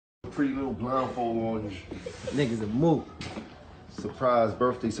pretty little blindfold on you. Niggas a moot. Surprise,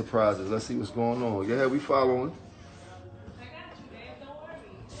 birthday surprises. Let's see what's going on. Yeah, we following.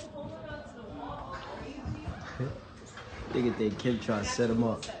 Nigga think Kim trying to set him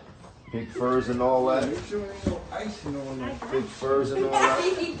up. Big furs and all that. Big furs and all that.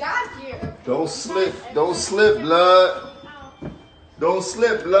 He got you. Don't slip, blood. Don't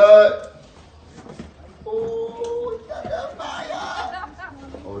slip, blood. Oh, he got that fire.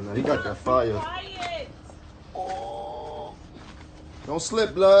 Oh, no, he got that fire. Oh. Don't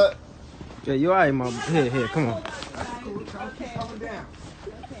slip, blood. Yeah, you alright, mom. Here, come on. Okay.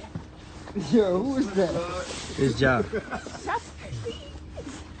 Yo, who is that? It's Job.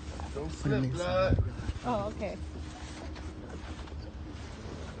 Don't slip, blood. Oh, okay.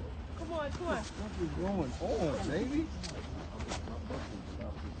 Come on. What's going on, baby?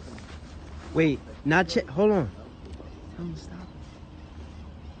 Wait, not check. Hold on. Tell him to stop.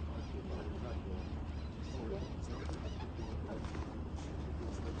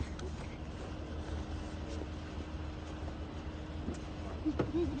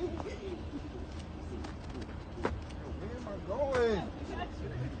 Where am I going?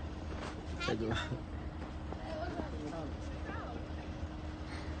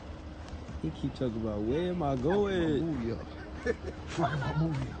 He keep talking about where am I going? Movie up. Fuck my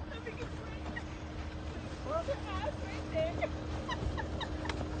movie up.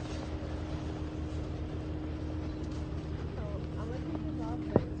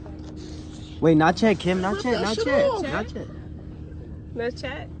 Wait, not check, Kim. Not check. Not check. Let's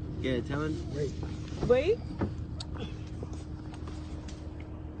chat. Yeah, tell him. Wait.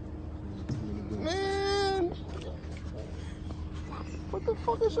 Man! What the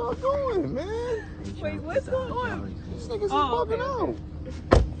fuck is y'all doing, man? Wait, what's going on? These niggas is walking out.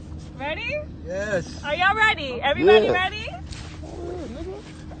 Ready? Yes. Are y'all ready? Everybody Yeah. ready? Oh, yeah, nigga.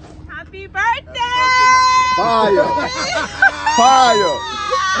 Happy birthday! Fire. Fire.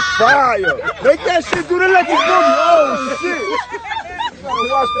 Fire. Make that shit do the electric boogie. Oh, shit. Gotta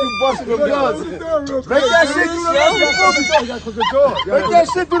watch you busting them guns. Make that shit do the electric boogie. Make that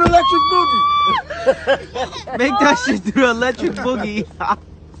shit do the electric boogie. Make that shit do the electric boogie. You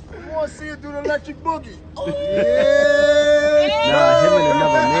want to see it do the electric boogie? Oh, yeah. Nah, him and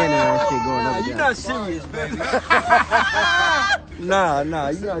another man and that shit going up. You're not serious, baby. Nah,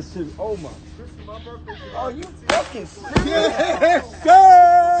 you're not serious. Oh, my. Oh, you fucking serious? Yes,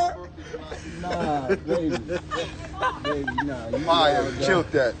 sir. Nah, baby. Baby, nah. You Fire.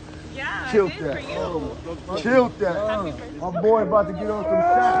 Killed that. Yeah, Killed I that. did for you. Killed that. My boy about to get on some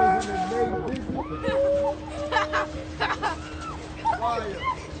shackles in the Fire.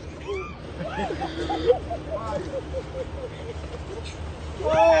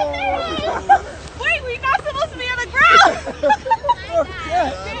 Wait, we're not supposed to be on the ground.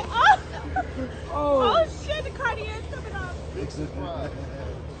 Oh shit, the Cartier is coming off. Big surprise.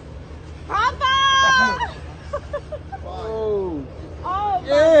 Papa! Oh. Oh my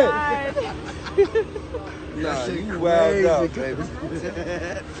Yeah. god. Nah, you wild out, baby.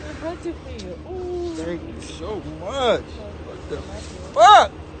 Birthday for you. Ooh. Thank you so much. What the fuck?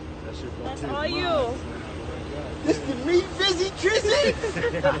 That's all you. This the meat busy Trizzy? This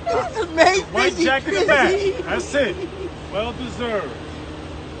the meat White busy jack in the back. That's it. Well deserved.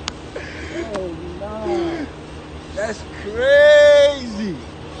 Oh no. That's crazy.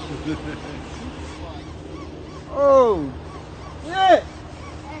 Oh shit.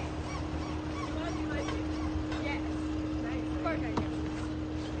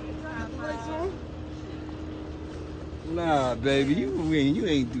 Nah, baby, you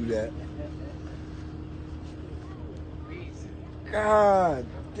ain't do that. God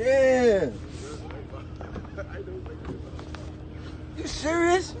damn. You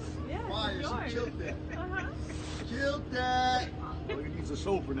serious? Yeah, Fire. She killed that. Uh-huh. Killed that. He needs a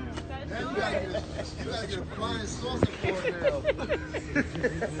chauffeur now. Now you gotta get a flying saucer for it now.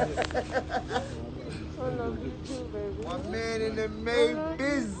 I love you too, baby. My man in the main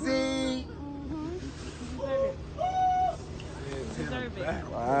busy. Deserve it.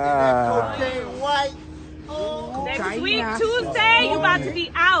 Wow. Cocaine white. Next week, Tuesday, you about to be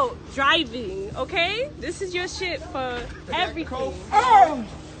out driving, okay? This is your shit for everything. Oh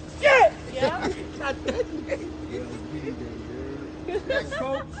shit! Yeah? That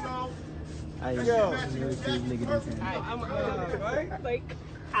coke, so. I ain't Yo. I'm like,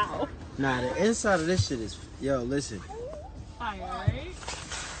 ow. Nah, the inside of this shit is. Yo, listen. Fire, right?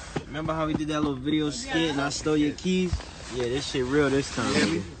 Remember how we did that little video skit and I stole your keys? Yeah, this shit real this time.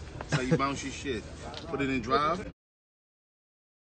 That's how you bounce your shit. Put it in drive.